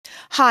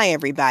Hi,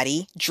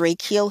 everybody.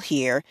 Drake Hill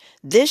here.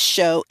 This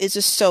show is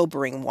a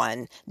sobering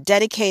one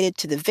dedicated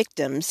to the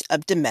victims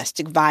of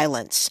domestic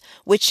violence,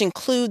 which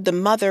include the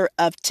mother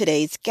of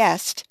today's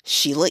guest,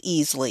 Sheila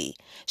Easley.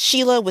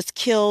 Sheila was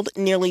killed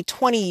nearly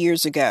 20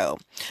 years ago.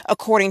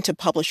 According to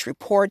published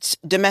reports,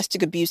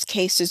 domestic abuse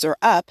cases are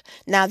up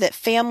now that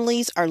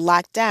families are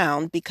locked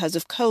down because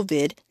of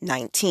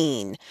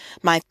COVID-19.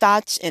 My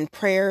thoughts and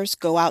prayers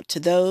go out to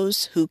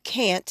those who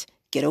can't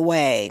get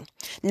away.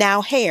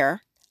 Now,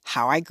 hair.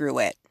 How I Grew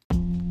It.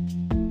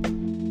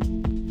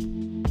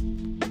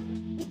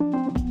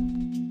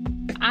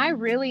 I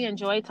really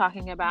enjoy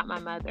talking about my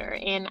mother,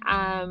 and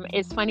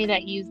it's funny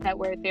that you use that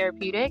word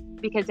therapeutic,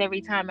 because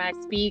every time I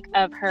speak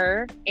of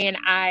her and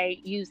I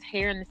use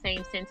hair in the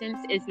same sentence,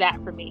 is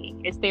that for me?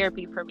 It's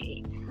therapy for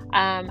me.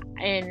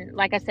 And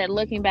like I said,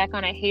 looking back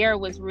on it, hair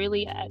was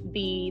really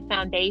the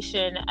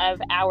foundation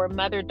of our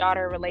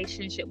mother-daughter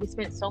relationship. We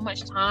spent so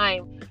much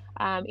time.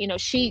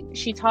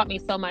 She taught me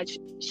so much.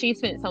 She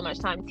spent so much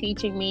time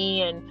teaching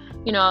me, and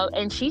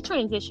she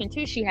transitioned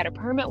too. She had a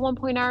perm at one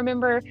point. I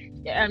remember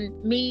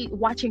me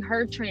watching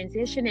her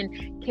transition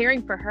and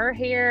caring for her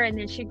hair, and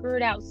then she grew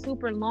it out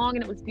super long,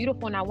 and it was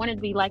beautiful. And I wanted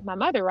to be like my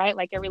mother, right?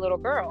 Like every little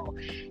girl.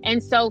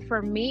 And so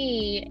for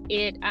me,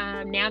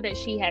 now that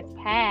she has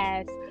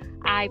passed,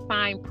 I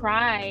find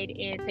pride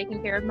in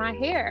taking care of my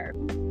hair.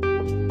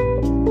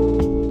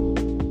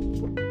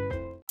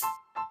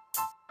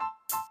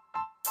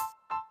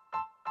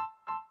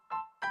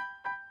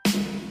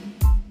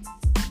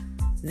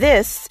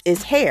 This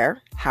is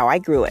Hair, How I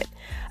Grew It,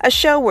 a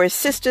show where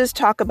sisters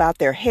talk about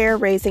their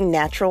hair-raising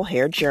natural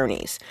hair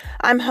journeys.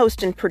 I'm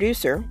host and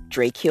producer,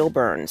 Drake Hill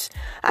Burns.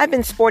 I've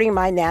been sporting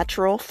my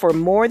natural for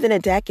more than a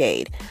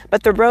decade,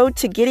 but the road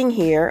to getting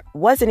here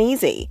wasn't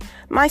easy.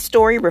 My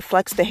story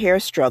reflects the hair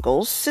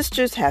struggles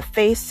sisters have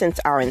faced since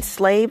our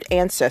enslaved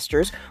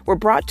ancestors were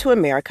brought to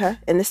America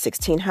in the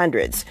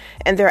 1600s,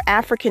 and their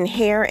African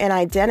hair and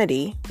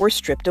identity were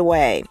stripped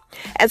away.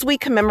 As we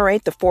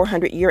commemorate the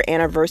 400-year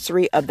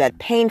anniversary of that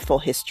painful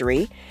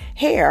history,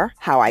 Hair,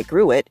 How I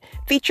Grew It,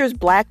 features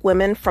Black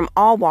women from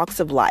all walks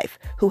of life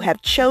who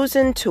have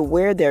chosen to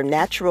wear their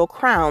natural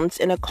crowns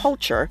in a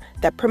culture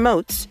that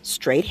promotes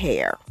straight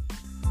hair.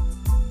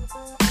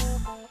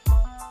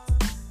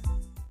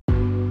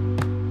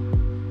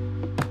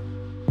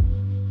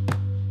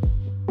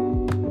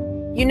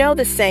 You know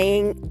the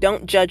saying,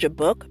 don't judge a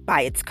book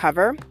by its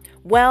cover?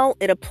 Well,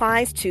 it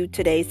applies to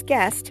today's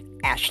guest,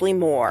 Ashley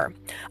Moore.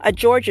 A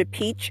Georgia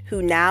peach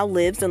who now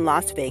lives in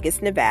Las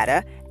Vegas,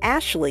 Nevada,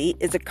 Ashley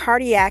is a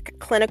cardiac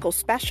clinical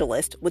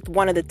specialist with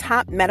one of the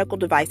top medical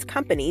device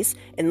companies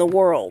in the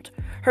world.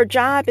 Her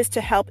job is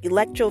to help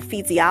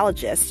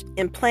electrophysiologists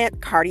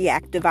implant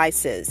cardiac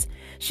devices.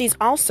 She's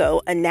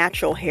also a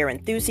natural hair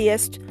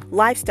enthusiast,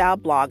 lifestyle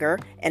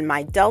blogger, and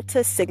my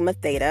Delta Sigma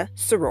Theta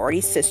sorority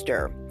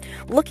sister.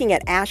 Looking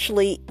at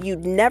Ashley,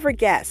 you'd never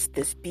guess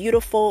this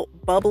beautiful,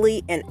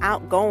 bubbly, and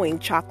outgoing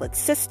chocolate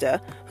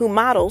sister who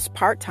models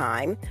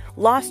part-time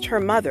lost her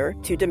mother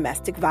to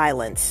domestic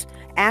violence.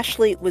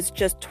 Ashley was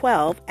just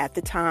 12 at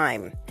the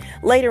time.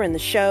 Later in the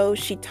show,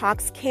 she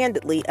talks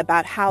candidly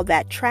about how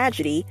that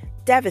tragedy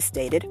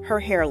devastated her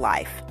hair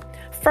life.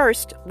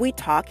 First, we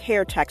talk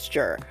hair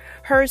texture.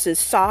 Hers is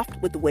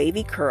soft with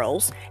wavy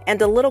curls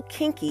and a little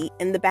kinky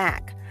in the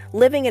back.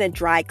 Living in a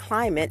dry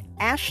climate,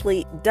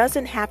 Ashley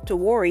doesn't have to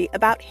worry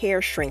about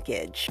hair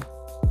shrinkage.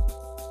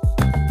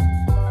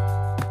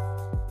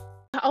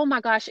 Oh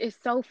my gosh, it's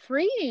so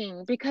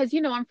freeing because,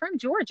 I'm from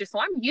Georgia, so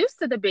I'm used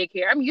to the big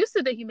hair. I'm used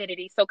to the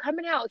humidity. So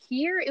coming out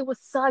here, it was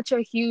such a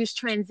huge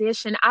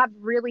transition. I've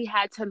really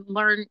had to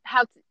learn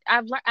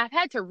I've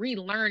had to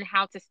relearn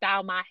how to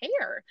style my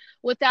hair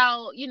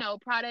without,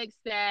 products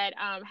that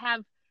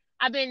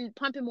I've been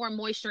pumping more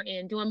moisture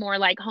in, doing more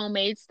like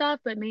homemade stuff.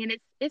 But man,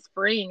 it's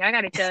freeing. I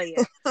got to tell you,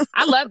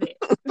 I love it.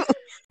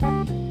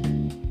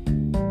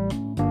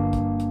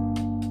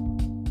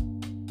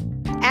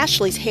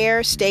 Ashley's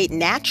hair stayed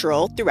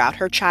natural throughout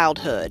her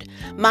childhood.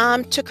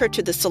 Mom took her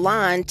to the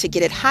salon to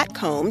get it hot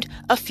combed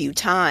a few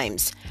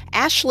times.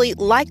 Ashley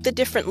liked the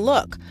different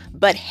look,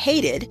 but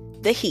hated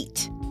the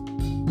heat.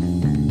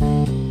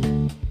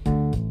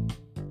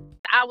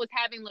 I was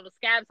having little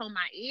scabs on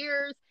my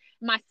ears.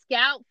 My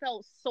scalp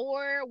felt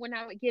sore when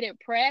I would get it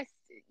pressed.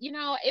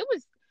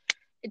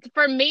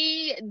 For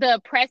me,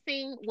 the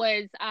pressing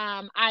was,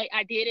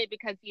 I did it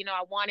because,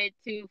 I wanted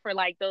to for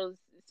like those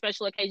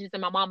special occasions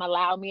and my mom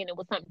allowed me and it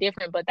was something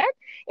different, but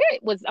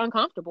it was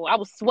uncomfortable. I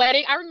was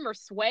sweating. I remember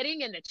sweating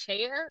in the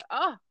chair.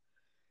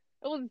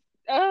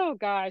 Oh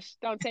gosh,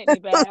 don't take me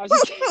back. I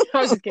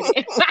was just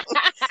kidding.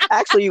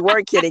 Actually, you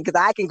weren't kidding because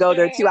I can go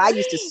there too. I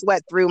used to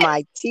sweat through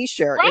my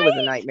t-shirt. Right? It was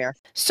a nightmare.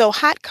 So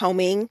hot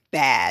combing,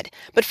 bad.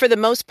 But for the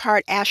most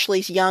part,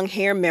 Ashley's young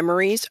hair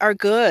memories are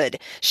good.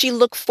 She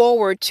looked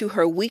forward to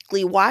her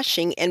weekly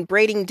washing and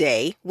braiding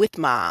day with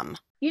Mom.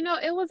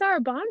 It was our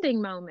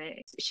bonding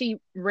moment. She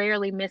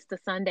rarely missed a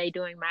Sunday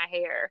doing my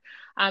hair,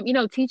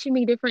 teaching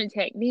me different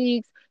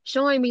techniques,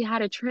 showing me how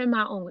to trim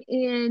my own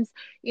ends,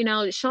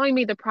 showing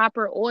me the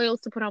proper oils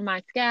to put on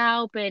my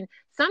scalp. And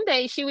some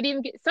days she would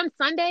even get, some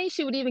Sundays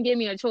she would even give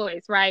me a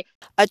choice, right?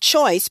 A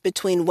choice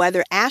between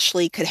whether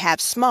Ashley could have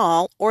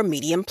small or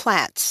medium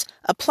plaits.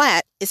 A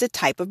plait is a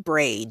type of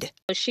braid.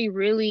 She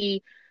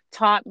really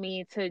taught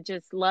me to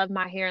just love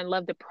my hair and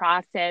love the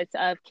process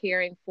of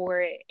caring for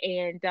it.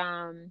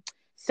 And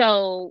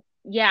so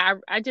yeah,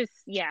 I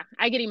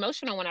get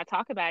emotional when I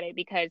talk about it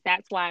because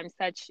that's why I'm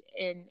such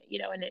a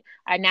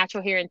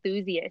natural hair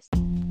enthusiast.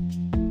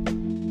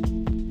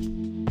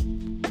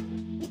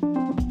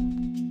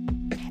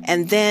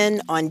 And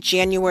then on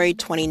January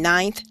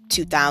 29th,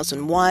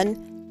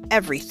 2001,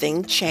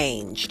 everything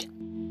changed.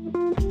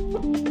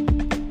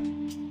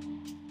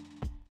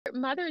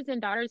 Mothers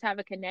and daughters have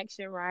a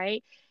connection,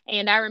 right?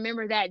 And I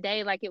remember that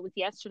day like it was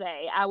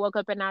yesterday. I woke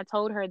up and I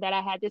told her that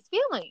I had this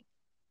feeling,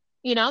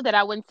 that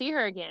I wouldn't see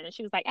her again. And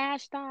she was like,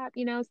 Ash, stop,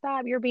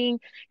 stop. You're being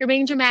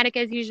dramatic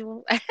as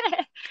usual.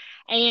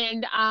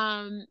 And,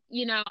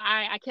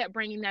 I kept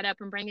bringing that up.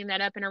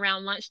 And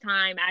around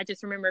lunchtime, I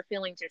just remember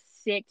feeling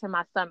just sick to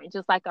my stomach,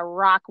 just like a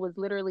rock was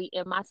literally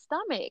in my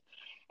stomach.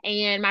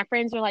 And my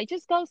friends were like,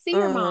 just go see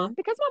your mom.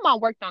 Because my mom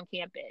worked on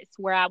campus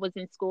where I was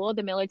in school,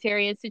 the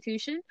military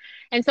institution.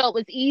 And so it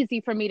was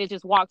easy for me to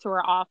just walk to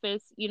her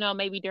office,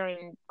 maybe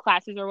during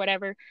classes or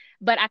whatever.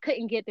 But I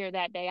couldn't get there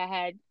that day. I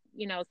had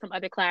some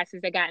other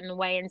classes that got in the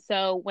way. And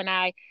so when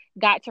I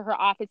got to her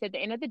office at the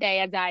end of the day,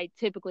 as I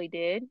typically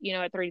did,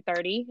 at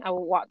 3:30, I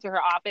would walk to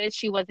her office.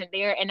 She wasn't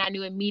there. And I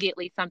knew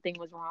immediately something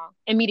was wrong.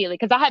 Immediately.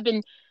 Because I had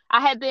been,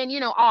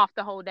 off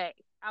the whole day.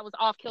 I was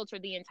off kilter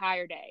the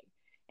entire day.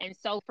 And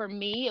so for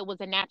me, it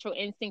was a natural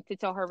instinct to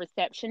tell her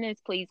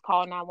receptionist, please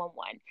call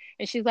 911.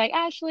 And she's like,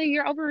 Ashley,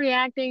 you're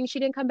overreacting. She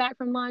didn't come back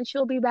from lunch.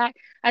 She'll be back.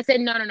 I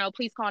said, no,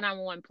 please call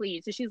 911,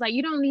 please. And she's like,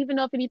 you don't even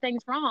know if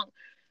anything's wrong.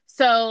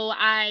 So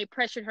I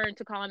pressured her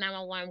into calling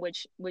 911,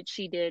 which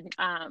she did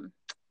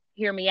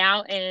hear me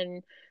out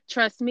and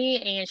trust me,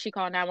 and she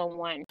called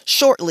 911.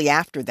 Shortly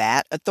after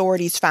that,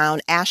 authorities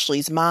found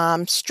Ashley's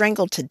mom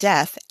strangled to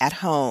death at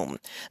home.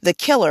 The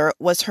killer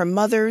was her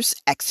mother's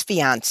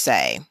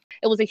ex-fiance.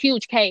 It was a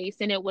huge case,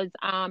 and it was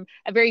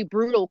a very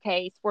brutal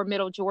case for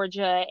Middle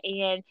Georgia,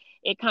 and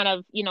it kind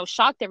of,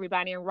 shocked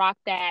everybody and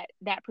rocked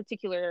that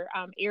particular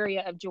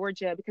area of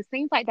Georgia because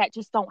things like that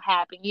just don't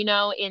happen,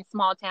 in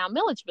small town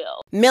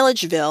Milledgeville.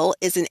 Milledgeville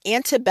is an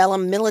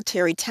antebellum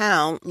military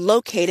town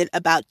located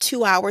about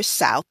 2 hours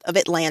south of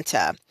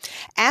Atlanta.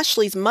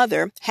 Ashley's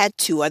mother had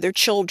 2 other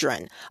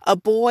children, a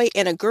boy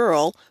and a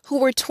girl who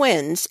were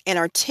twins and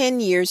are 10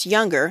 years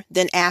younger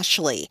than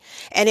Ashley.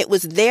 And it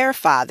was their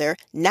father,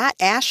 not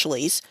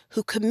Ashley's,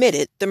 who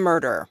committed the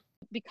murder.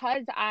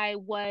 Because I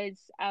was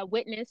a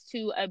witness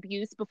to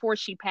abuse before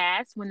she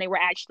passed, when they were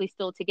actually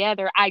still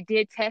together, I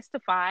did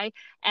testify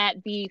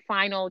at the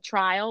final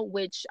trial,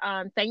 which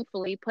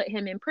thankfully put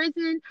him in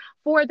prison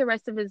for the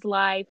rest of his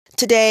life.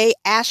 Today,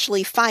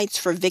 Ashley fights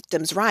for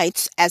victims'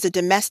 rights as a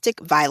domestic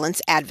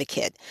violence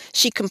advocate.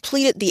 She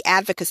completed the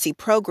advocacy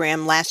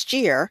program last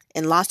year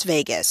in Las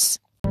Vegas.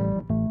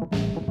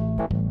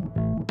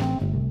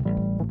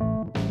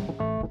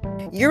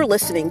 You're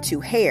listening to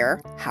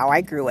Hair, How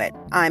I Grew It.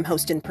 I'm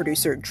host and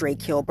producer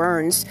Drake Hill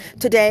Burns.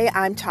 Today,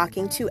 I'm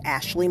talking to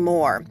Ashley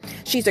Moore.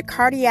 She's a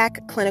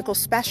cardiac clinical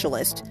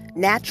specialist,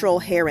 natural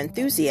hair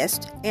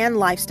enthusiast, and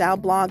lifestyle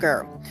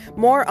blogger.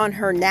 More on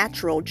her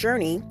natural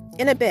journey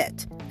in a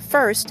bit.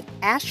 First,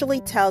 Ashley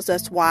tells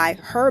us why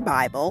her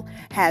Bible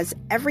has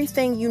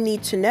everything you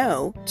need to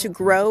know to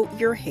grow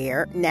your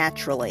hair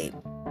naturally.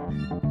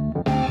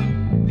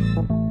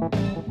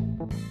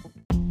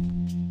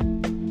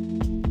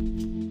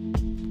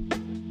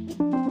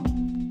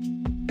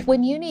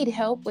 When you need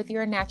help with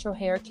your natural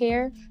hair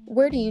care,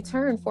 where do you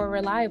turn for a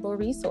reliable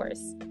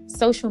resource?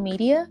 Social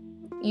media?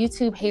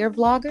 YouTube hair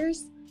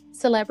vloggers?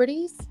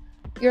 Celebrities?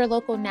 Your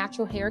local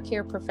natural hair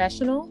care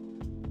professional?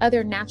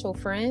 Other natural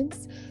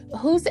friends?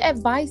 Whose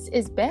advice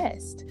is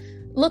best?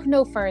 Look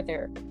no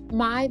further.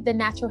 The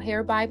Natural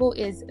Hair Bible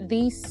is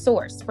the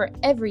source for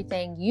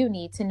everything you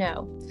need to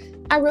know.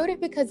 I wrote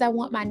it because I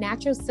want my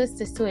natural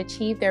sisters to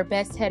achieve their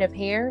best head of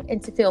hair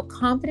and to feel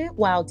confident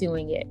while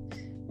doing it.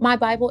 My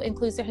Bible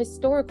includes a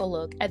historical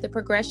look at the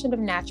progression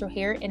of natural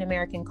hair in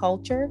American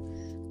culture,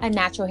 a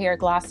natural hair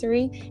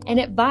glossary,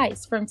 and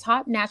advice from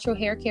top natural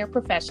hair care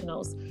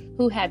professionals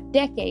who have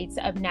decades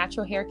of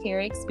natural hair care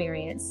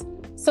experience.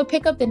 So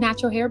pick up the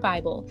Natural Hair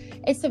Bible.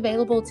 It's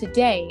available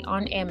today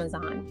on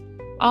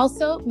Amazon.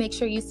 Also, make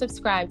sure you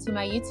subscribe to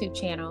my YouTube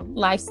channel,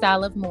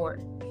 Lifestyle of More.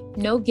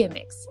 No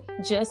gimmicks,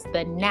 just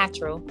the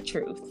natural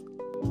truth.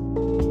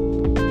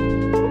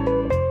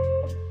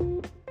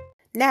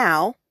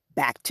 Now,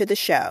 back to the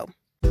show.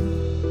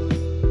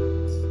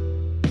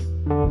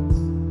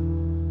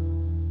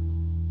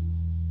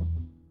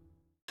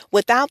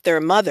 Without their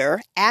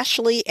mother,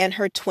 Ashley and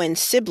her twin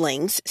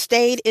siblings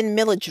stayed in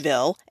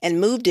Milledgeville and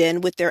moved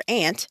in with their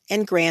aunt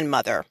and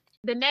grandmother.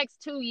 The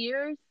next 2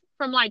 years,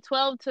 from like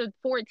 12 to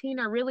 14,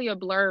 are really a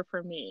blur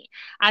for me.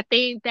 I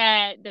think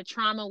that the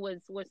trauma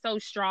was so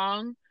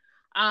strong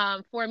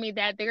for me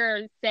that there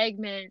are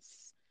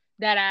segments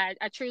that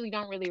I truly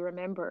don't really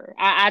remember.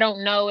 I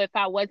don't know if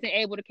I wasn't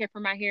able to care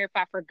for my hair, if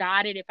I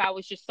forgot it, if I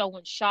was just so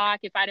in shock,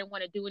 if I didn't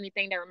want to do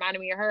anything that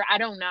reminded me of her. I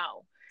don't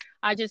know.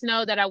 I just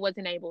know that I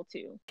wasn't able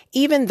to.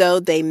 Even though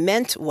they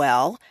meant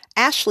well,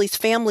 Ashley's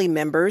family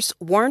members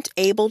weren't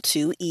able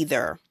to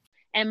either.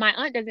 And my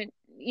aunt doesn't,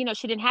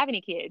 she didn't have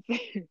any kids.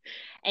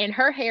 And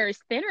her hair is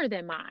thinner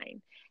than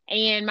mine.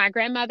 And my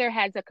grandmother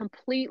has a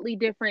completely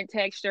different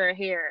texture of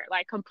hair,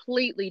 like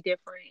completely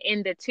different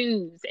in the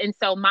twos. And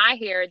so my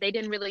hair, they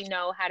didn't really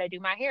know how to do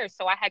my hair.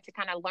 So I had to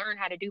kind of learn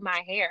how to do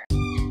my hair.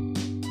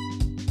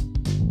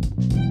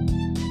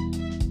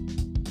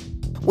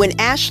 When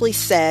Ashley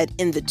said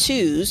in the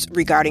twos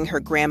regarding her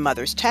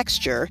grandmother's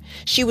texture,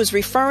 she was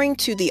referring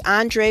to the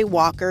Andre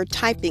Walker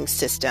typing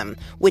system,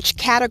 which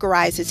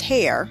categorizes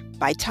hair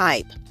by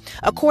type.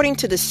 According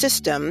to the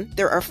system,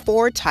 there are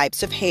 4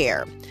 types of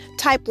hair.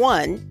 Type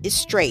 1 is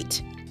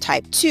straight.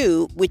 Type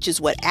 2, which is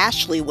what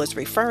Ashley was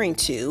referring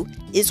to,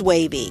 is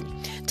wavy.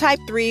 Type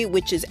 3,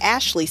 which is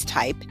Ashley's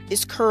type,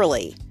 is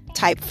curly.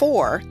 Type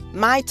 4,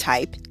 my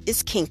type,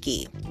 is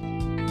kinky.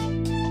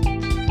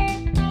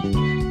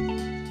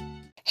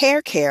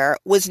 Hair care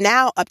was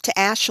now up to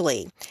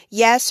Ashley.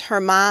 Yes,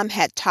 her mom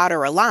had taught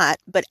her a lot,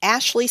 but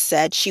Ashley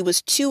said she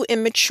was too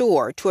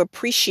immature to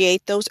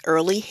appreciate those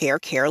early hair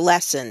care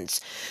lessons.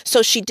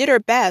 So she did her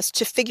best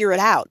to figure it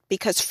out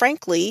because,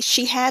 frankly,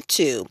 she had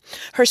to.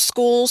 Her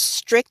school's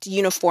strict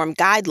uniform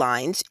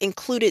guidelines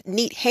included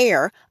neat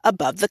hair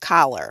above the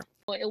collar.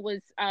 It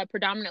was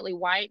predominantly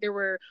white. There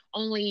were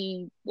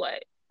only,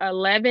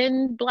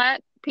 11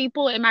 Black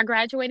people in my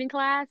graduating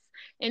class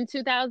in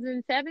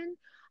 2007.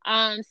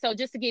 So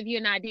just to give you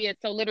an idea,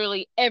 so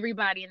literally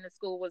everybody in the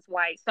school was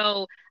white.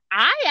 So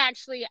I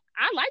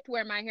liked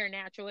wearing my hair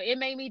natural. It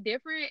made me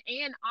different.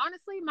 And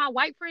honestly, my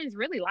white friends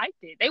really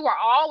liked it. They were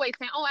always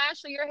saying, "Oh,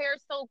 Ashley, your hair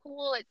is so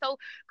cool. It's so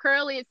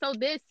curly. It's so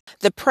this."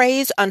 The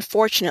praise,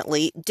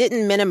 unfortunately,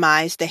 didn't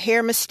minimize the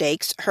hair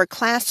mistakes her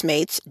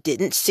classmates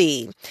didn't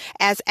see.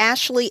 As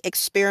Ashley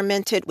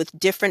experimented with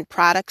different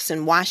products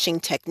and washing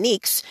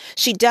techniques,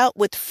 she dealt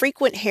with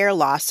frequent hair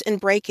loss and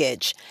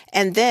breakage.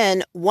 And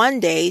then one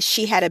day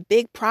she had a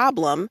big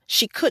problem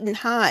she couldn't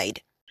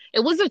hide.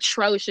 It was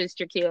atrocious,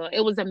 Jaquil.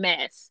 It was a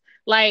mess.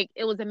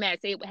 It was a mess.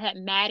 It had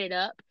matted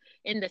up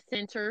in the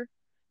center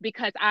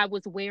because I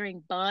was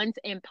wearing buns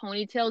and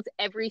ponytails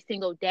every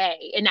single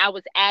day. And I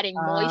was adding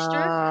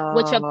moisture,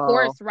 which of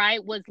course,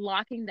 right, was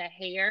locking the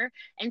hair.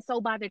 And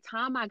so by the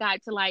time I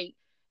got to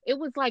it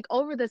was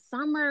over the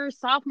summer,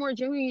 sophomore,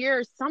 junior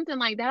year, something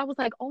like that. I was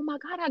like, oh my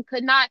God,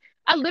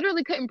 I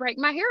literally couldn't break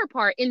my hair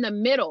apart in the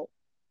middle,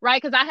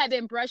 right? Because I had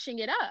been brushing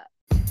it up.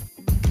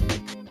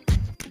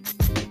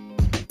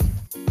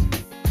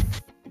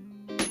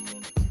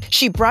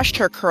 She brushed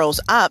her curls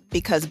up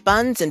because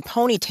buns and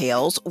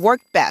ponytails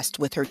worked best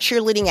with her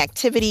cheerleading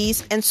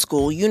activities and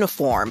school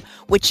uniform,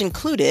 which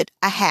included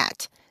a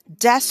hat.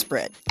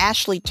 Desperate,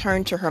 Ashley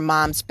turned to her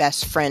mom's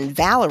best friend,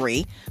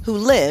 Valerie, who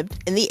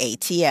lived in the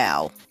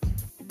ATL.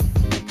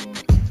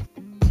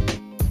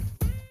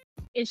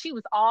 And she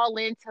was all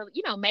into,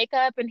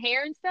 makeup and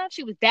hair and stuff.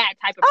 She was that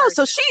type of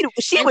person. Oh, so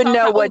she would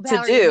know what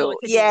to do.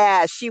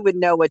 Yeah, she would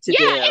know what to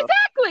do. Yeah,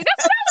 exactly.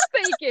 That's what I was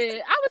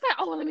thinking. I was like,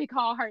 oh, let me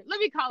call her.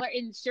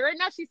 And sure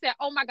enough, she said,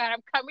 oh my God,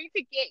 I'm coming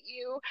to get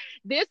you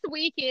this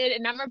weekend.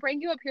 And I'm going to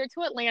bring you up here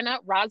to Atlanta,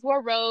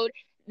 Roswell Road.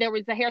 There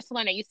was a hair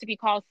salon that used to be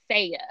called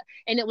Saya.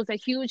 And it was a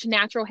huge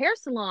natural hair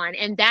salon.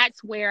 And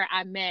that's where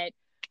I met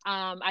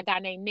a guy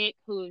named Nick,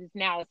 who's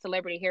now a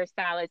celebrity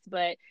hairstylist,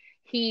 but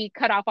he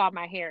cut off all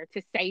my hair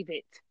to save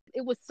it.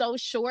 It was so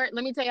short.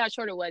 Let me tell you how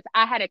short it was.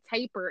 I had a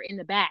taper in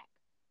the back.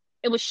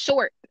 It was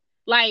short,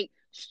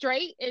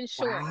 straight and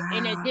short. Wow.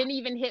 And it didn't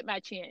even hit my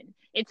chin.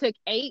 It took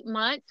 8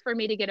 months for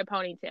me to get a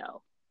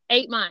ponytail.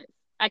 8 months.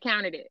 I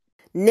counted it.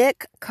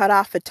 Nick cut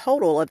off a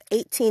total of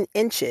 18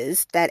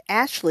 inches that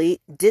Ashley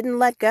didn't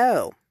let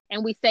go.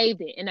 And we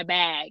saved it in a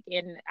bag.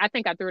 And I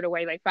think I threw it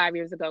away 5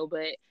 years ago,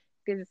 but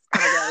it's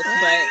kind of gross.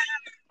 But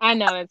I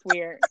know it's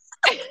weird.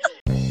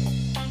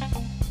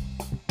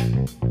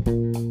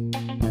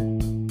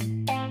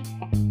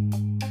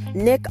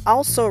 Nick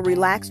also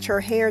relaxed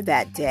her hair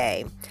that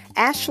day.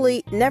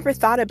 Ashley never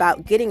thought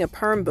about getting a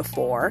perm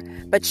before,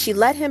 but she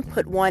let him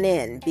put one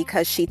in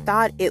because she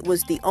thought it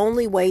was the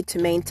only way to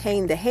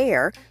maintain the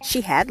hair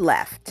she had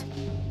left.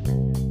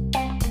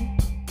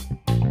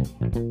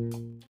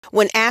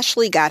 When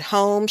Ashley got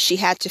home, she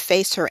had to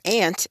face her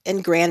aunt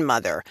and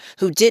grandmother,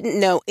 who didn't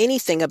know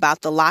anything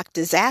about the lock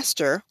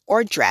disaster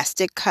or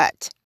drastic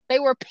cut. They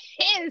were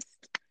pissed.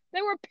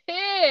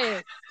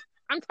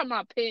 I'm talking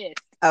about pissed.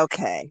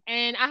 Okay.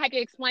 And I had to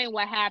explain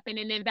what happened.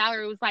 And then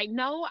Valerie was like,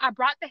 no, I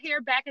brought the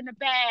hair back in the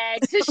bag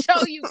to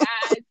show you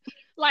guys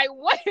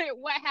what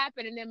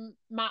happened. And then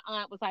my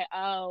aunt was like,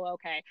 oh,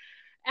 okay.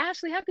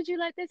 Ashley, how could you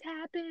let this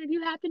happen?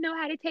 You have to know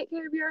how to take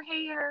care of your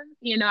hair.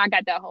 I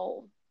got that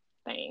whole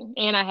thing.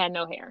 And I had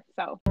no hair.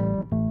 So.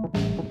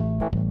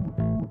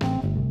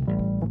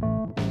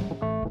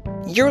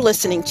 You're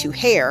listening to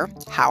Hair,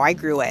 How I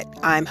Grew It.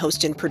 I'm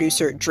host and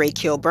producer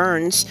Drakehill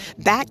Burns,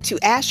 back to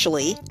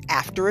Ashley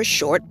after a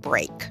short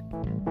break.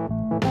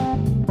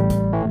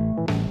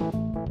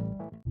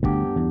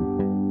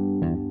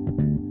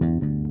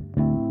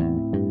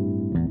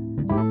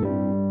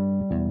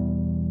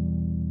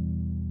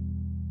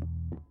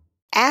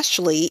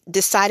 Ashley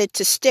decided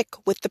to stick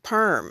with the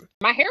perm.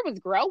 My hair was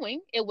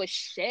growing. It was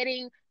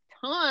shedding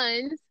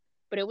tons,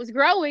 but it was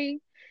growing.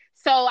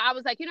 So I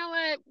was like, you know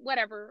what?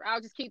 Whatever. I'll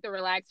just keep the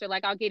relaxer.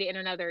 Like, I'll get it in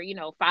another,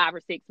 5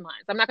 or 6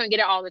 months. I'm not going to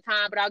get it all the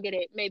time, but I'll get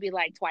it maybe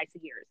like twice a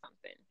year or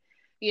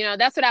something.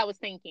 That's what I was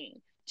thinking,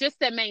 just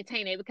to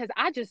maintain it, because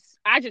I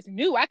just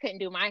knew I couldn't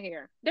do my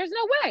hair. There's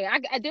no way.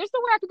 There's no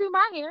way I could do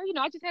my hair.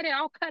 I just had it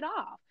all cut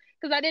off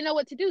because I didn't know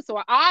what to do. So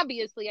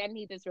obviously I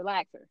need this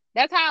relaxer.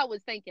 That's how I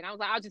was thinking. I was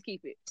like, I'll just keep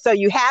it. So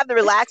you have the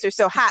relaxer.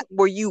 So how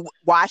were you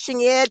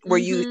washing it?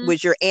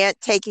 Was your aunt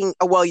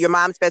your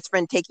mom's best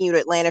friend taking you to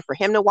Atlanta for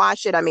him to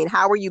wash it? I mean,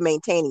 how were you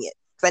maintaining it?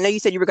 Because I know you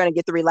said you were going to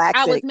get the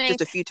relaxer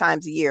just a few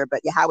times a year, but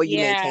how were you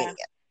maintaining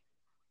it?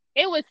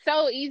 It was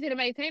so easy to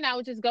maintain. I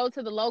would just go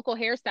to the local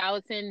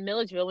hairstylist in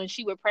Milledgeville and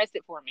she would press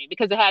it for me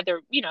because it had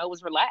it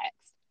was relaxed.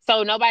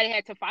 So nobody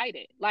had to fight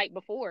it like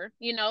before.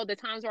 The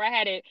times where I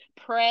had it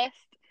pressed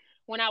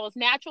when I was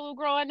natural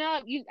growing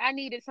up, I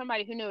needed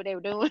somebody who knew what they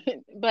were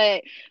doing.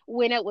 But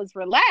when it was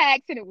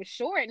relaxed and it was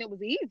short and it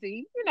was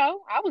easy,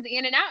 I was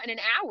in and out in an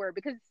hour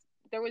because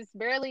there was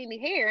barely any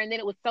hair, and then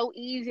it was so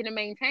easy to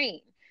maintain.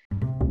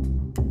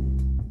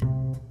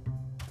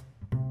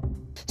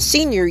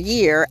 Senior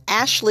year,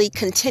 Ashley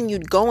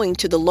continued going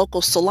to the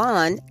local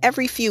salon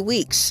every few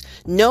weeks.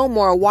 No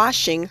more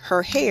washing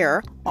her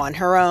hair on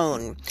her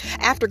own.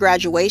 After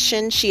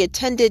graduation, she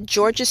attended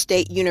Georgia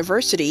State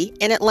University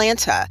in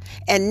Atlanta,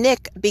 and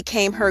Nick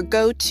became her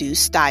go-to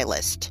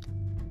stylist.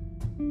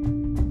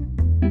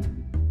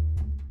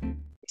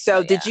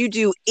 So did you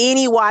do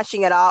any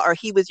washing at all, or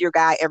he was your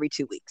guy every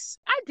 2 weeks?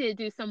 I did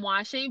do some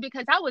washing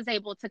because I was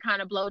able to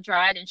kind of blow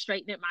dry it and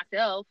straighten it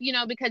myself,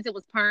 because it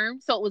was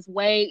perm. So it was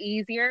way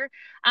easier.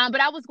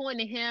 But I was going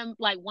to him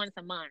like once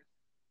a month,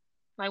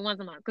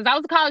 because I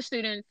was a college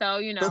student. So,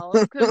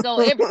 I couldn't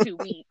go every 2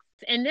 weeks.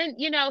 And then,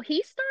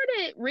 he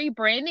started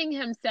rebranding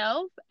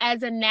himself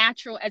as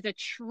a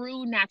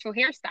true natural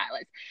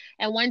hairstylist.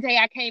 And one day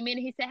I came in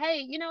and he said,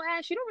 hey,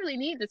 Ash, you don't really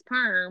need this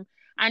perm.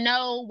 I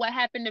know what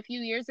happened a few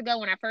years ago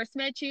when I first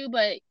met you,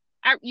 but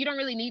you don't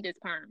really need this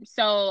perm.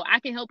 So I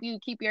can help you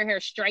keep your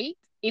hair straight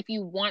if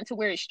you want to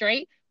wear it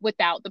straight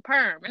without the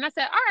perm. And I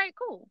said, all right,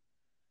 cool.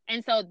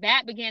 And so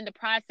that began the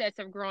process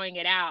of growing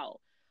it out.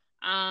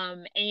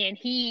 And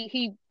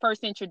he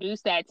first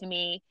introduced that to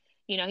me.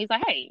 He's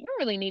like, hey, you don't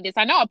really need this.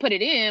 I know I put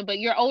it in, but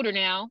you're older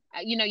now.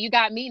 You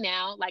got me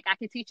now. Like, I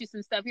can teach you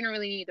some stuff. You don't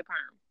really need the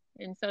perm.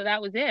 And so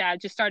that was it. I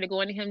just started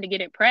going to him to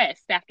get it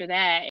pressed after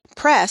that.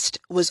 Pressed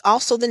was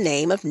also the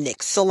name of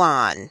Nick's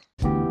salon.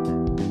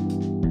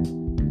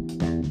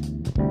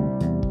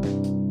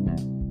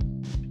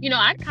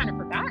 I'd kind of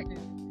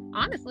forgotten,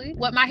 honestly,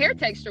 what my hair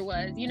texture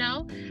was.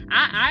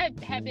 I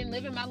had been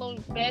living my little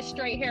best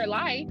straight hair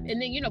life.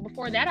 And then,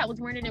 before that, I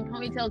was wearing it in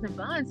ponytails and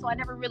buns. So I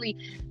never really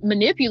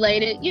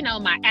manipulated,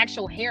 my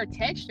actual hair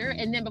texture.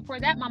 And then before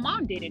that, my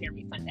mom did it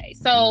every Sunday.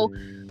 So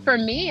for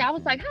me, I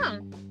was like, all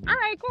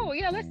right, cool.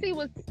 Yeah, let's see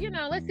what's going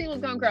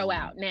to grow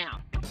out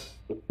now.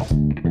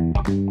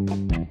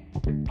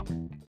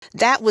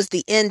 That was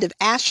the end of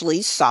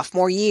Ashley's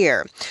sophomore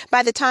year.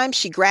 By the time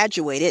she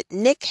graduated,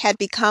 Nick had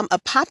become a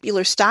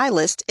popular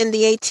stylist in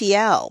the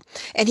ATL,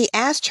 and he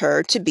asked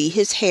her to be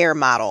his hair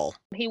model.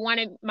 He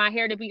wanted my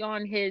hair to be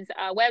on his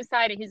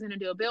website, and he's going to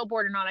do a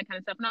billboard and all that kind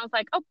of stuff. And I was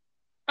like, oh,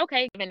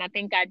 okay. And I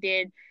think I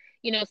did,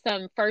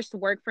 some first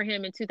work for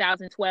him in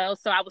 2012.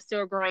 So I was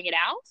still growing it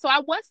out. So I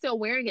was still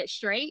wearing it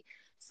straight.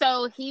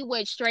 So he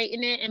would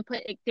straighten it and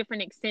put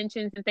different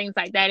extensions and things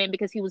like that in,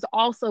 because he was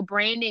also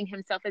branding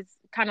himself as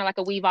kind of like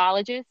a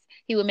weavologist.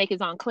 He would make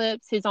his own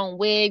clips, his own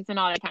wigs, and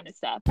all that kind of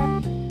stuff.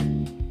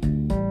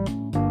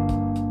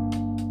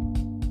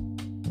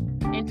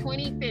 In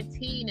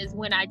 2015 is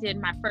when I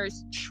did my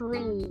first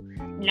true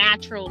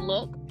natural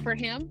look for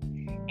him.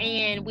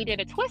 And we did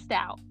a twist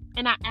out.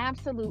 And I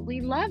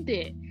absolutely loved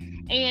it.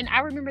 And I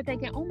remember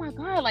thinking, oh my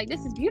God, like,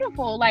 this is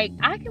beautiful. Like,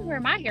 I can wear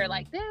my hair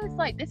like this.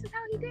 Like, this is how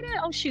he did it.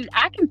 Oh shoot,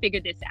 I can figure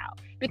this out.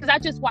 Because I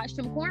just watched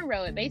him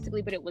cornrow it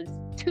basically, but it was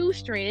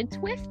 2-strand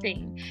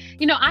twisting.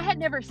 I had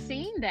never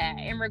seen that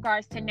in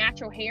regards to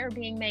natural hair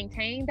being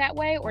maintained that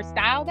way or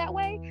styled that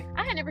way.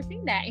 I had never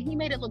seen that. And he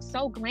made it look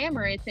so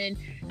glamorous. And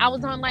I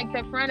was on like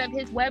the front of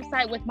his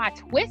website with my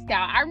twist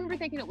out. I remember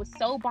thinking it was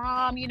so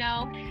bomb,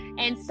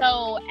 And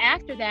so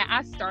after that,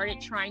 I started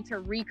trying to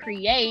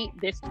recreate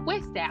this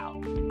twist out.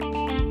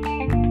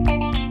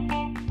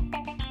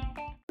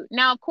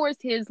 Now, of course,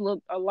 his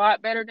looked a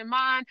lot better than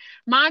mine.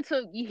 Mine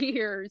took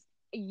years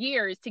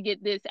to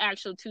get this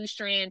actual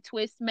 2-strand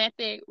twist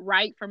method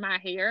right for my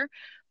hair.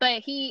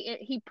 But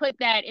he put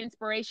that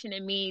inspiration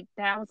in me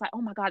that I was like,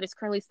 oh my God, this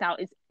curly style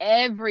is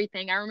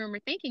everything. I remember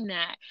thinking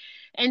that.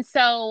 And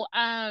so,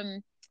 I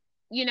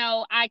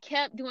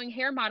kept doing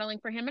hair modeling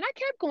for him, and I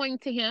kept going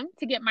to him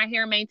to get my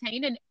hair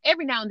maintained. And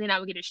every now and then I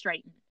would get it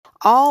straightened.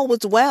 All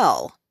was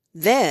well.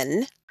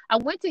 Then I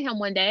went to him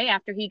one day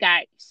after he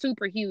got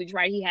super huge,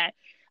 right? He had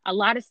a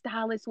lot of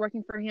stylists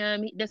working for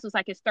him. This was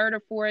like his third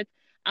or fourth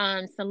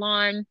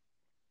salon.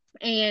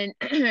 And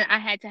I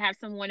had to have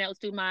someone else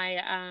do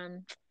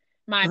my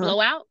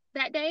blowout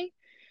that day.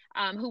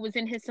 who was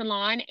in his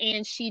salon,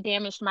 and she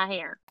damaged my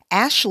hair.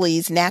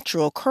 Ashley's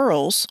natural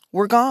curls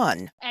were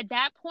gone. At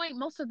that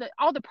point,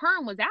 all the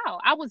perm was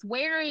out. I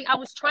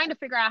was trying to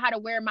figure out how to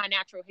wear my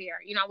natural hair.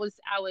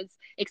 I was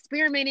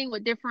experimenting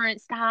with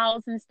different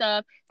styles and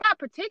stuff. That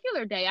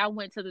particular day, I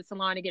went to the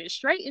salon to get it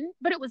straightened,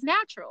 but it was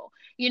natural,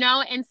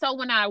 and so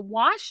when I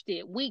washed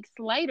it weeks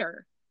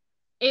later,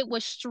 it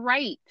was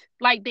straight.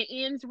 Like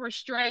the ends were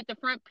straight, the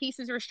front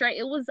pieces were straight.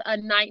 It was a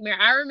nightmare.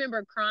 I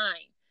remember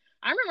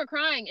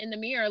crying in the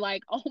mirror,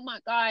 like, oh my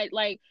God,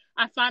 like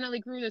I finally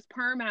grew this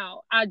perm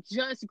out. I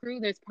just grew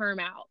this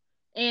perm out.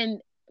 And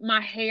my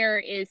hair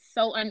is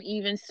so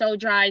uneven, so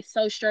dry,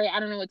 so straight. I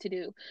don't know what to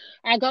do.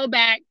 I go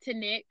back to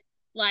Nick,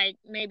 like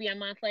maybe a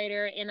month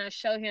later, and I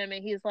show him,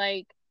 and he's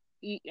like,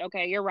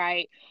 okay, you're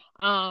right.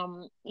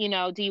 Do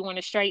you want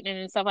to straighten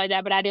it and stuff like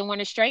that? But I didn't want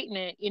to straighten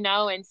it,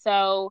 and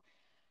so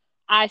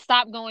I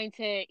stopped going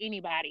to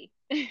anybody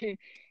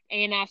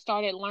and I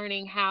started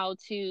learning how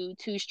to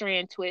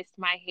two-strand twist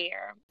my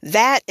hair.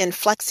 That and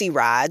flexi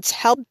rods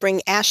helped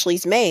bring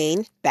Ashley's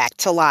mane back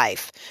to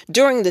life.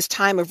 During this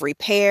time of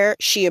repair,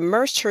 she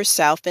immersed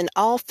herself in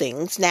all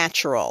things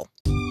natural.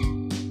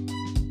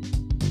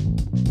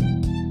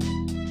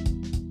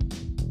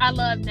 I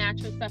love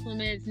natural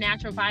supplements,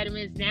 natural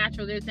vitamins,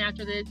 natural this,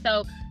 natural this.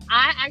 So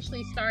I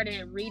actually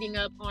started reading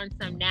up on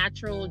some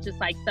natural, just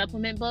like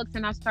supplement books,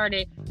 and I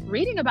started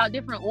reading about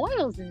different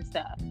oils and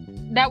stuff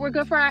that were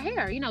good for our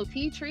hair.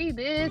 Tea tree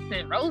this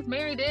and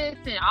rosemary this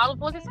and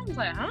olive oil this. I was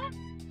like, huh?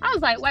 I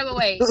was like,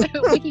 wait.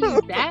 We can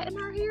use that in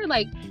our hair?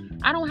 Like,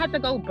 I don't have to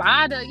go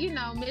buy the,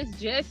 Miss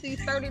Jessie's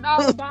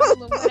 $30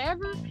 bottle or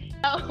whatever.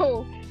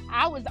 So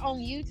I was on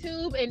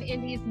YouTube and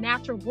in these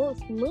natural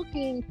books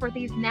looking for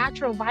these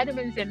natural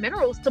vitamins and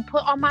minerals to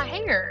put on my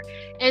hair.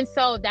 And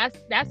so that's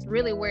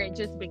really where it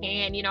just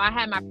began. I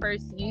had my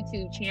first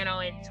YouTube channel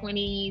in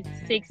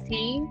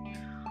 2016.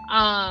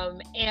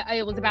 And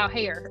it was about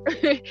hair.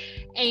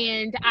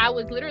 And I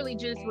was literally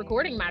just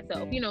recording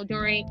myself,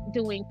 during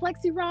doing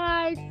flexi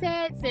ride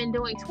sets and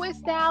doing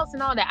twist outs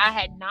and all that. I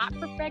had not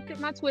perfected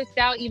my twist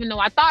out, even though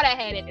I thought I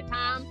had at the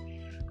time.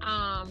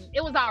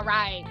 It was all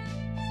right.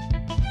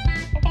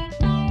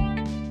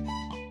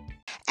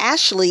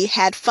 Ashley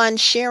had fun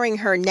sharing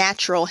her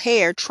natural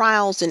hair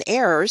trials and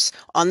errors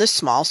on the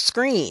small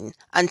screen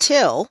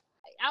until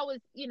I was,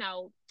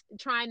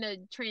 trying to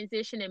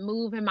transition and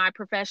move in my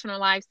professional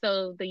life.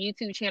 So the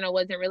YouTube channel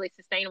wasn't really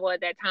sustainable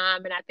at that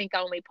time. And I think I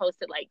only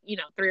posted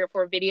 3 or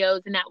 4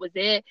 videos and that was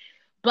it.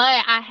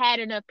 But I had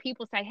enough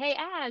people say, hey,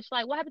 Ash,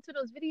 like, what happened to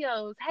those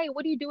videos? Hey,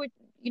 what are you doing?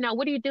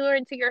 What are you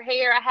doing to your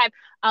hair? I had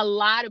a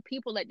lot of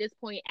people at this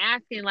point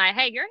asking like,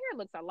 hey, your hair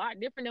looks a lot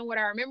different than what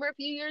I remember a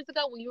few years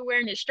ago when you were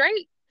wearing it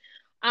straight.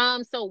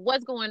 So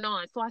what's going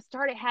on? So I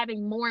started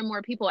having more and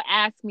more people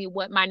ask me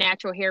what my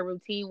natural hair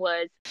routine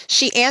was.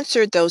 She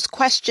answered those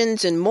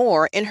questions and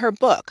more in her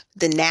book,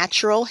 The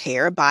Natural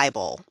Hair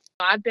Bible.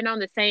 I've been on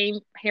the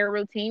same hair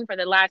routine for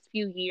the last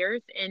few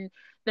years, and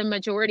the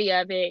majority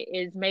of it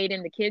is made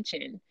in the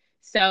kitchen.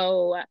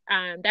 So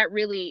that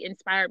really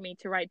inspired me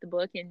to write the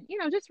book and,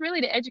 just really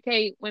to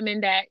educate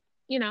women that,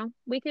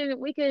 we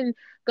can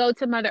go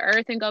to Mother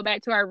Earth and go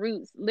back to our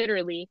roots,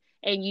 literally,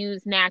 and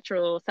use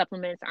natural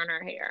supplements on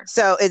our hair.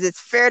 So is it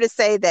fair to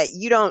say that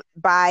you don't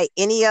buy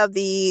any of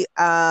the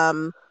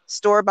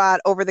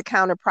store-bought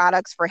over-the-counter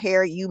products for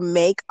hair? You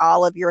make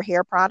all of your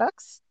hair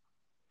products?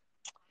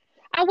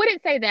 I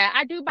wouldn't say that.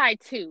 I do buy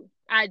 2.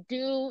 I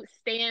do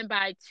stand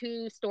by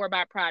 2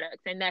 store-bought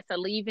products, and that's a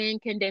leave-in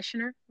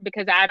conditioner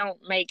because I don't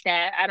make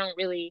that.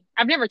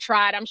 I've never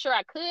tried. I'm sure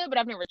I could, but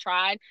I've never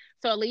tried.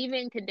 So a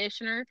leave-in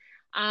conditioner.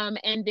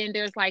 And then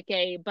there's like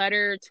a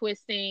butter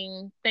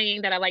twisting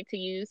thing that I like to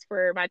use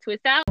for my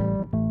twist out.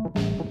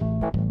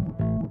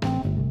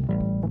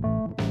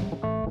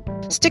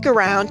 Stick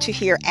around to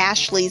hear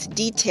Ashley's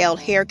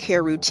detailed hair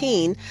care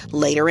routine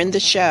later in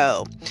the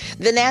show.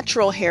 The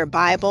Natural Hair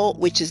Bible,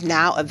 which is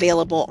now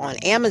available on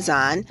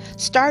Amazon,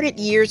 started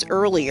years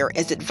earlier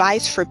as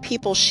advice for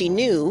people she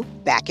knew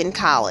back in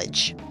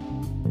college.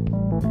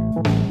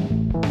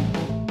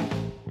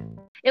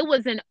 It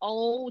was an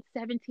old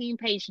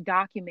 17-page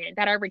document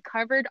that I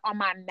recovered on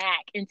my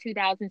Mac in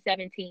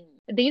 2017.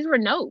 These were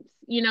notes,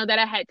 that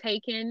I had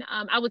taken.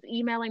 I was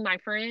emailing my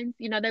friends.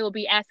 They would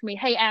be asking me,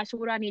 hey, Ash,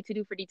 what do I need to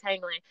do for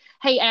detangling?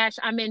 Hey, Ash,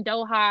 I'm in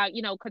Doha,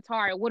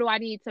 Qatar. What do I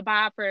need to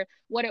buy for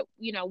what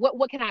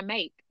can I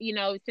make,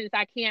 since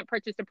I can't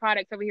purchase the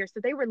products over here?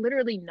 So they were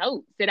literally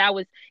notes that I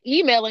was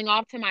emailing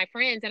off to my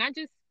friends, and I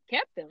just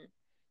kept them.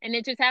 And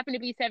it just happened to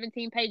be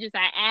 17 pages.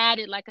 I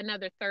added like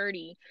another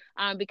 30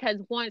 because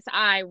once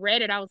I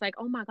read it, I was like,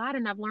 oh my God,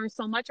 and I've learned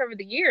so much over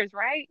the years,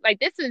 right? Like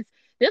this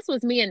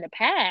was me in the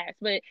past,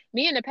 but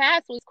me in the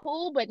past was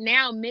cool. But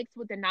now mixed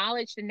with the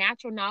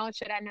natural knowledge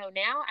that I know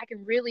now, I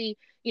can really,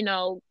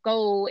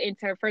 go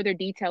into further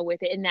detail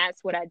with it. And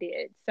that's what I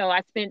did. So I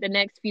spent the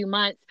next few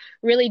months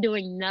really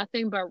doing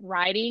nothing but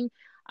writing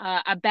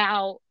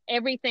about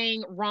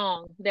everything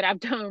wrong that I've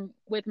done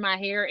with my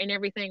hair and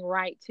everything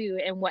right too,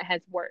 and what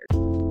has worked.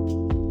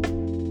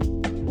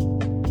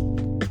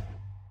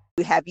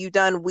 Have you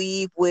done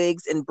weave,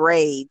 wigs, and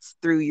braids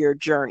through your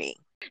journey?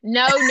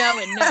 No,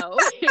 and no.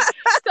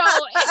 So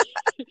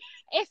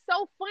it's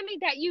so funny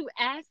that you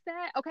asked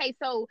that. Okay,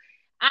 so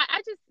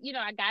I just,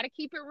 I got to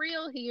keep it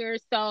real here.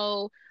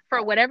 So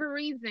for whatever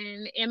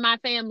reason in my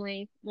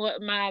family,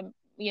 my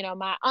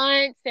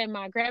aunts and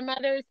my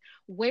grandmothers,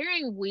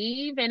 wearing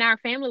weave in our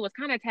family was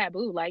kind of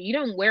taboo. Like, you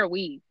don't wear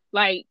weave.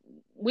 Like,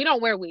 we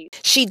don't wear weave.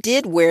 She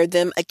did wear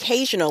them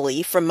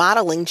occasionally for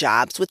modeling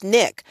jobs with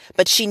Nick,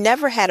 but she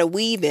never had a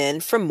weave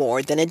in for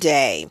more than a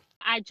day.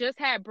 I just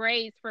had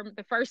braids for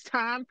the first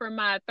time for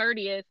my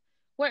 30th.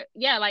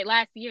 Like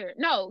last year.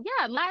 No,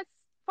 yeah, last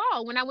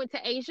fall when I went to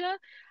Asia.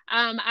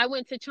 I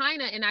went to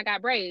China and I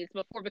got braids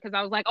before because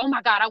I was like, oh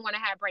my God, I want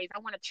to have braids. I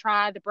want to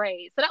try the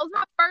braids. So that was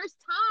my first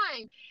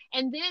time.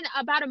 And then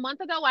about a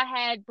month ago, I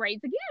had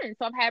braids again.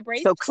 So I've had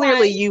braids So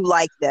clearly you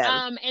like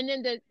them. And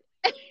then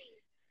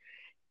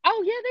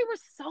oh yeah, they were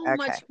so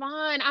much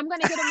fun. I'm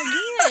going to get them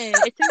again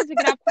as soon as we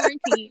get out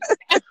quarantine.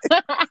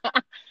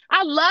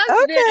 I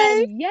love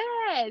them.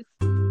 Yes.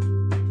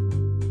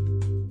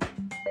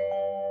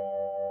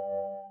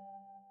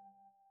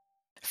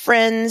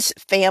 Friends,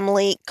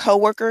 family,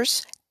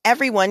 coworkers,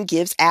 everyone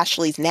gives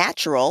Ashley's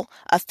natural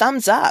a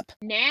thumbs up.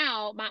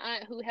 Now, my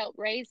aunt who helped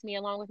raise me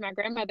along with my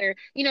grandmother,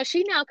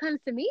 she now comes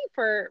to me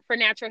for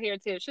natural hair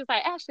too. She's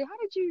like, Ashley, how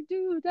did you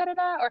do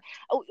da-da-da? Or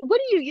what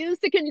do you use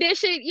to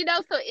condition?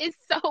 So it's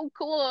so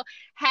cool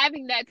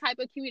having that type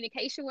of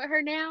communication with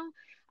her now.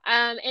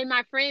 And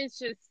my friends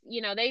just,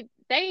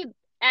 they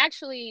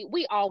actually,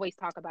 we always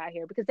talk about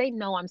hair because they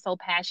know I'm so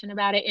passionate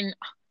about it. And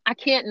I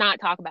can't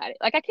not talk about it.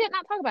 Like, I can't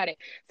not talk about it.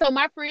 So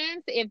my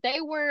friends, if they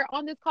were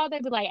on this call,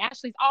 they'd be like,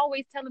 Ashley's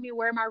always telling me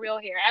where my real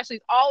hair.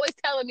 Ashley's always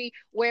telling me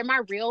where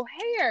my real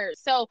hair.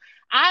 So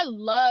I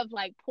love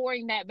like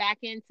pouring that back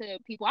into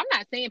people. I'm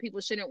not saying people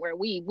shouldn't wear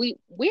weave. We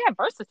have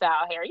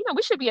versatile hair.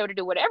 We should be able to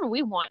do whatever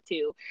we want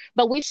to,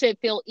 but we should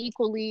feel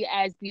equally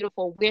as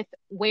beautiful with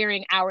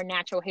wearing our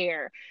natural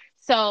hair.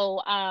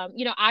 So,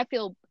 I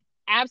feel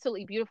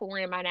absolutely beautiful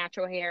wearing my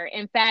natural hair.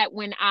 In fact,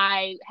 when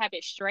I have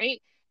it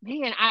straight,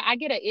 man, I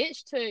get an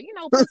itch to,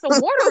 put some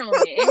water on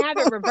it and have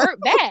it revert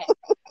back.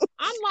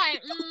 I'm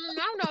like, I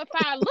don't know if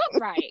I look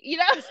right,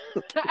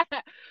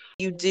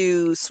 You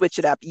do switch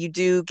it up. You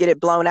do get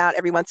it blown out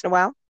every once in a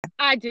while?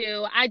 I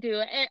do.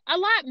 And a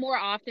lot more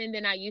often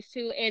than I used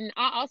to. And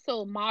I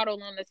also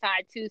model on the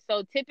side too.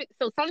 So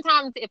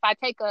sometimes if I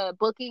take a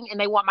booking and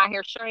they want my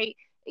hair straight,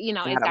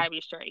 it's gotta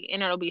be straight.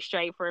 And it'll be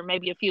straight for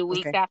maybe a few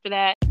weeks after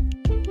that.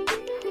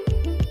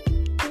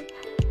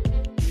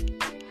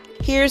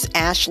 Here's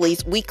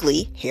Ashley's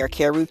weekly hair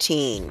care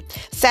routine.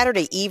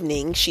 Saturday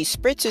evening, she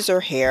spritzes her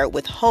hair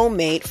with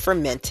homemade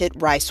fermented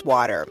rice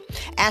water.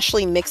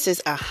 Ashley mixes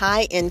a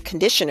high-end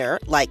conditioner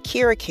like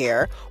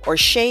Keracare or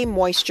Shea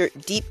Moisture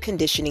Deep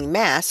Conditioning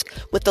Mask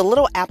with a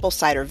little apple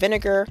cider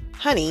vinegar,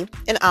 honey,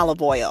 and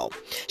olive oil.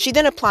 She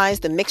then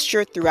applies the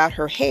mixture throughout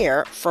her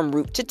hair from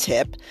root to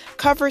tip,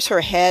 covers her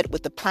head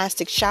with a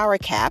plastic shower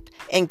cap,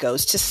 and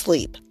goes to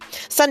sleep.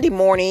 Sunday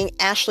morning,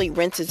 Ashley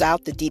rinses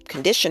out the deep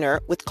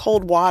conditioner with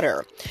cold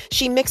water.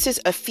 She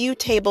mixes a few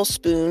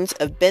tablespoons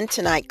of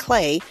bentonite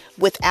clay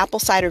with apple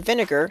cider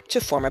vinegar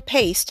to form a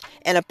paste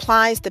and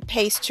applies the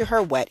paste to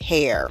her wet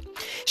hair.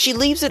 She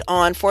leaves it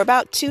on for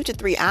about 2 to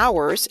 3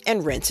 hours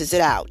and rinses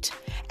it out.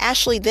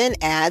 Ashley then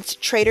adds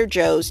Trader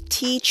Joe's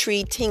Tea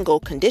Tree Tingle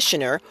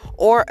conditioner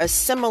or a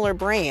similar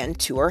brand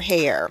to her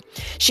hair.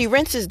 She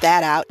rinses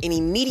that out and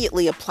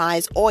immediately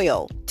applies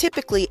oil,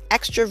 typically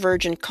extra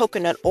virgin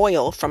coconut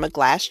oil from a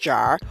glass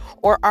jar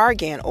or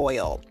argan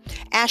oil.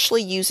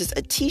 Ashley uses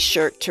a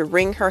t-shirt to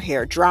wring her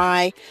hair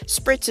dry,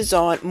 spritzes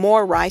on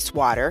more rice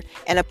water,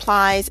 and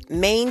applies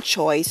Mane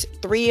Choice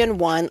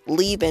 3-in-1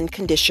 leave-in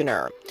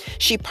conditioner.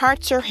 She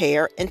parts her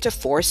hair into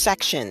 4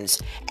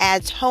 sections,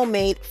 adds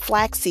homemade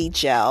flaxseed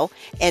gel,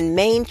 and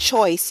Mane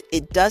Choice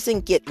It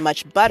Doesn't Get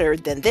Much Butter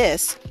Than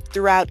This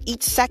throughout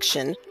each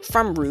section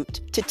from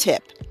root to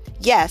tip.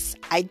 Yes,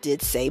 I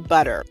did say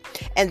butter.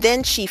 And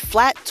then she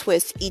flat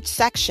twists each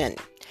section.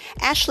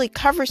 Ashley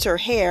covers her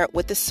hair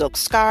with a silk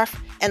scarf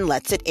and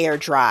lets it air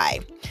dry.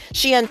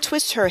 She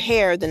untwists her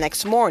hair the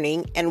next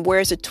morning and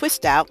wears a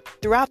twist out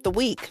throughout the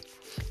week.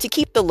 To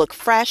keep the look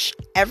fresh,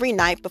 every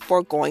night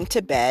before going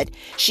to bed,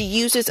 she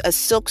uses a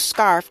silk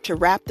scarf to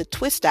wrap the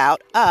twist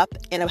out up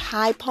in a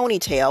high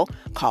ponytail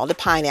called a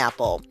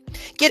pineapple.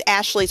 Get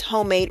Ashley's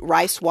homemade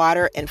rice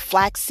water and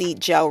flaxseed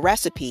gel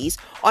recipes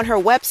on her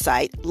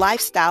website,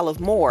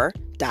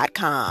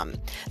 lifestyleofmore.com.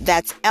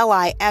 That's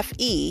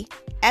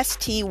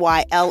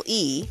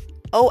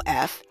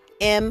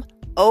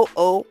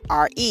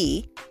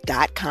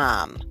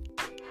lifestyleofmore.com.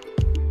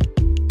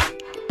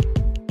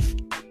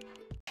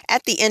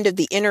 At the end of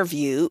the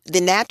interview,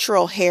 the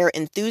natural hair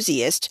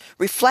enthusiast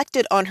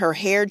reflected on her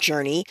hair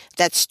journey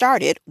that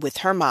started with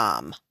her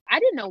mom. I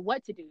didn't know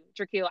what to do,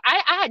 Drakil.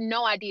 I had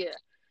no idea.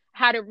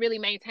 how to really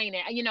maintain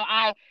it. You know,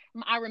 I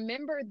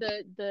remember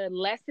the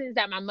lessons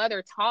that my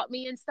mother taught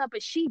me and stuff,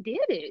 but she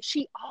did it.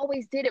 She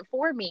always did it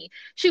for me.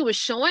 She was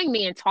showing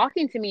me and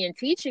talking to me and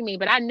teaching me,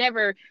 but I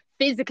never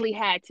physically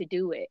had to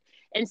do it.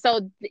 And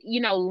so, you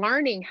know,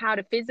 learning how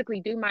to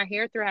physically do my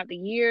hair throughout the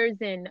years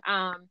and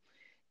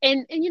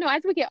you know,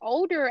 as we get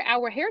older,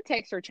 our hair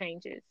texture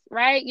changes,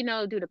 right? You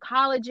know, due to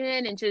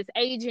collagen and just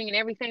aging and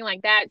everything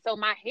like that. So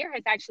my hair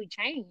has actually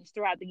changed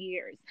throughout the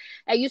years.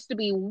 It used to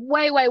be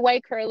way, way,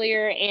 way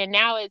curlier, and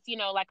now it's, you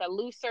know, like a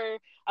looser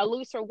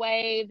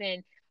wave.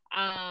 And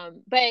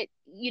but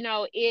you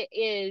know, it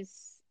is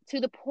to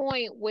the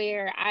point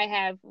where I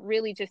have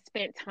really just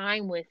spent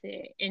time with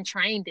it and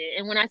trained it.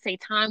 And when I say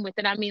time with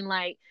it, I mean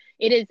like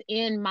it is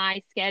in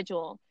my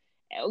schedule,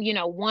 you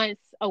know, once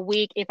a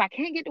week. If I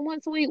can't get to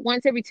once a week,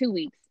 once every 2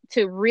 weeks,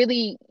 to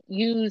really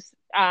use,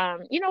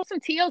 you know, some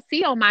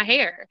TLC on my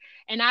hair.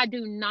 And I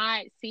do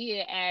not see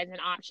it as an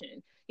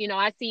option. You know,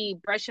 I see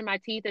brushing my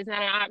teeth is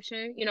not an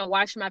option. You know,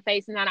 washing my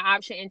face is not an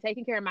option. And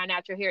taking care of my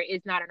natural hair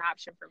is not an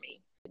option for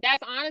me.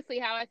 That's honestly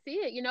how I see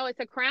it. You know, it's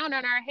a crown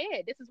on our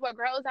head. This is what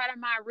grows out of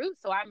my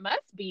roots. So I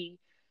must be,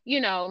 you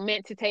know,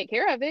 meant to take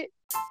care of it.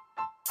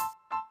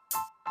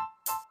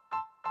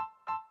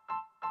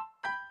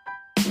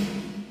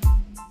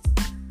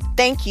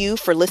 Thank you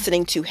for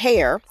listening to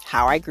Hair,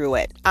 How I Grew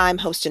It. I'm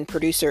host and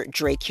producer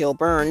Drake Hill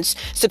Burns.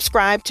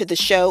 Subscribe to the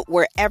show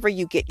wherever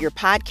you get your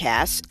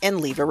podcasts and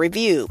leave a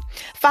review.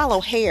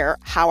 Follow Hair,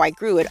 How I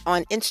Grew It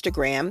on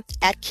Instagram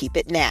at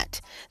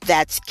KeepItNat.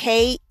 That's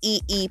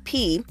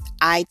KeepItNat.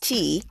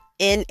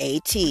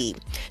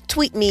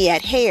 Tweet me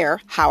at Hair,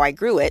 How I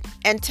Grew It,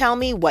 and tell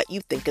me what you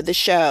think of the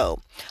show.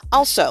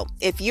 Also,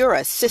 if you're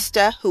a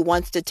sister who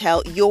wants to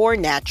tell your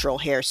natural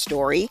hair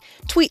story,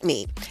 tweet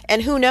me.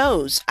 And who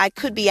knows, I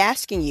could be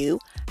asking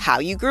you how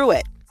you grew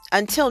it.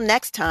 Until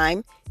next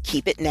time,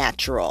 keep it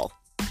natural.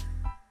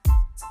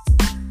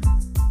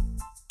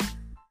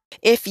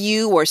 If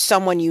you or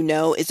someone you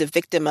know is a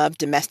victim of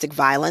domestic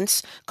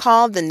violence,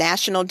 call the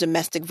National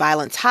Domestic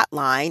Violence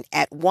Hotline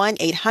at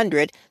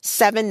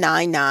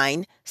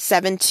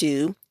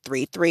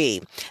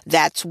 1-800-799-7233.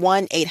 That's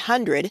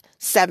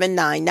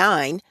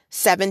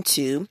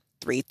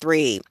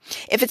 1-800-799-7233.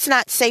 If it's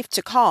not safe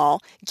to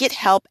call, get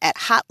help at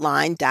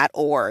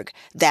hotline.org.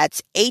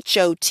 That's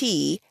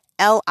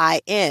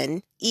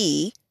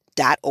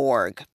HOTLINE.org.